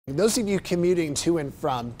Those of you commuting to and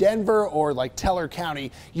from Denver or like Teller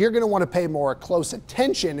County, you're going to want to pay more close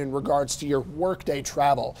attention in regards to your workday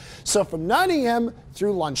travel. So from 9 a.m.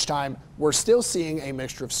 through lunchtime, we're still seeing a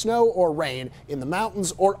mixture of snow or rain in the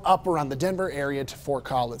mountains or up around the Denver area to Fort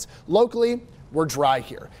Collins. Locally, we're dry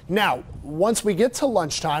here. Now, once we get to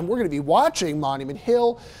lunchtime, we're going to be watching Monument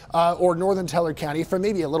Hill or northern Teller County for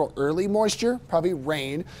maybe a little early moisture, probably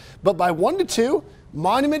rain. But by 1 to 2,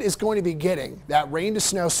 Monument is going to be getting that rain to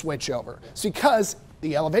snow switch over. It's because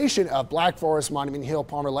the elevation of Black Forest, Monument Hill,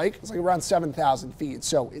 Palmer Lake is like around 7,000 feet,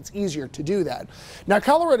 so it's easier to do that. Now,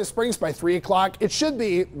 Colorado Springs by 3 o'clock, it should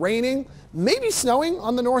be raining, maybe snowing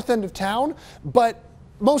on the north end of town, but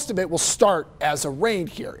most of it will start as a rain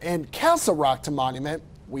here. And Castle Rock to Monument,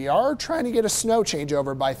 we are trying to get a snow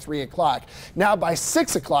changeover by 3 o'clock. Now by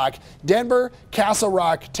 6 o'clock, Denver, Castle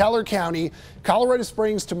Rock, Teller County, Colorado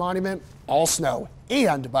Springs to Monument, all snow.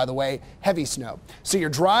 And by the way, heavy snow. So your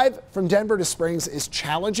drive from Denver to Springs is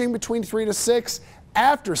challenging between 3 to 6.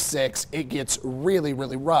 After 6, it gets really,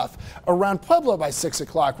 really rough. Around Pueblo by 6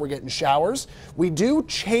 o'clock, we're getting showers. We do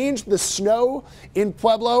change the snow in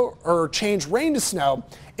Pueblo or change rain to snow,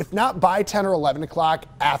 if not by 10 or 11 o'clock,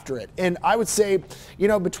 after it. And I would say, you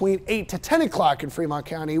know, between 8 to 10 o'clock in Fremont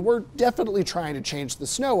County, we're definitely trying to change the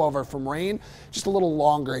snow over from rain, just a little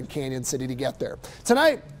longer in Canyon City to get there.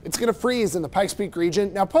 Tonight, it's going to freeze in the Pikes Peak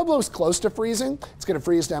region. Now, Pueblo's close to freezing. It's going to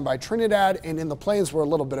freeze down by Trinidad, and in the plains, we're a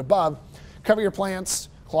little bit above. Cover your plants.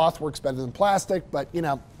 Cloth works better than plastic, but you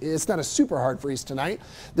know, it's not a super hard freeze tonight.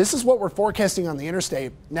 This is what we're forecasting on the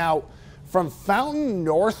interstate. Now, from Fountain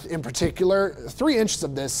North in particular, 3 inches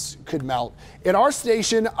of this could melt. At our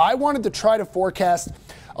station, I wanted to try to forecast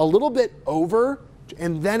a little bit over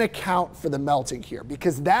and then account for the melting here,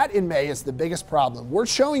 because that in May is the biggest problem. We're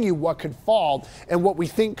showing you what could fall and what we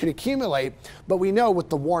think could accumulate, but we know with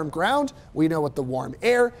the warm ground, we know with the warm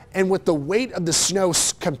air, and with the weight of the snow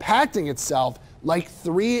compacting itself, like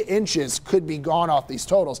 3 inches could be gone off these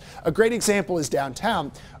totals. A great example is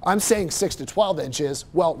downtown. I'm saying 6 to 12 inches.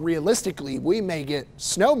 Well, realistically, we may get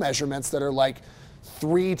snow measurements that are like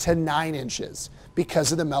 3 to 9 inches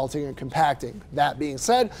because of the melting and compacting. That being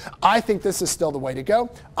said, I think this is still the way to go.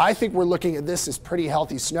 I think we're looking at this as pretty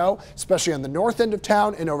healthy snow, especially on the north end of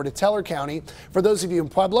town and over to Teller County. For those of you in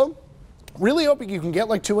Pueblo, really hoping you can get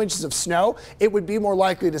like 2 inches of snow. It would be more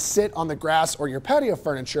likely to sit on the grass or your patio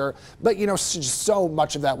furniture, but you know, so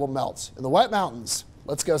much of that will melt. In the wet mountains,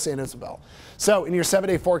 let's go San Isabel. So in your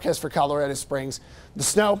 7-day forecast for Colorado Springs, the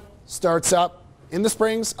snow starts up in the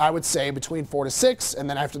Springs, I would say between 4 to 6, and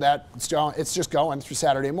then after that, it's just going through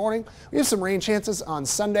Saturday morning. We have some rain chances on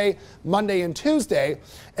Sunday, Monday, and Tuesday,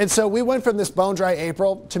 and so we went from this bone dry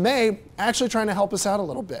April to May, actually trying to help us out a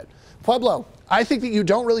little bit. Pueblo, I think that you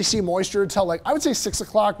don't really see moisture until like, I would say 6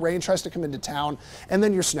 o'clock, rain tries to come into town, and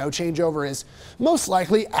then your snow changeover is most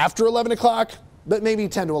likely after 11 o'clock, but maybe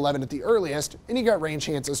 10 to 11 at the earliest, and you got rain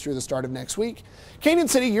chances through the start of next week. Canyon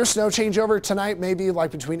City, your snow changeover tonight may be like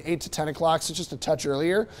between 8 to 10 o'clock, so just a touch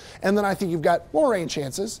earlier, and then I think you've got more rain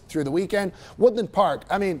chances through the weekend. Woodland Park,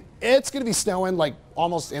 I mean, it's going to be snowing like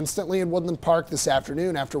almost instantly in Woodland Park this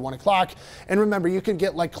afternoon after 1 o'clock, and remember, you could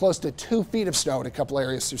get like close to 2 feet of snow in a couple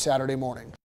areas through Saturday morning.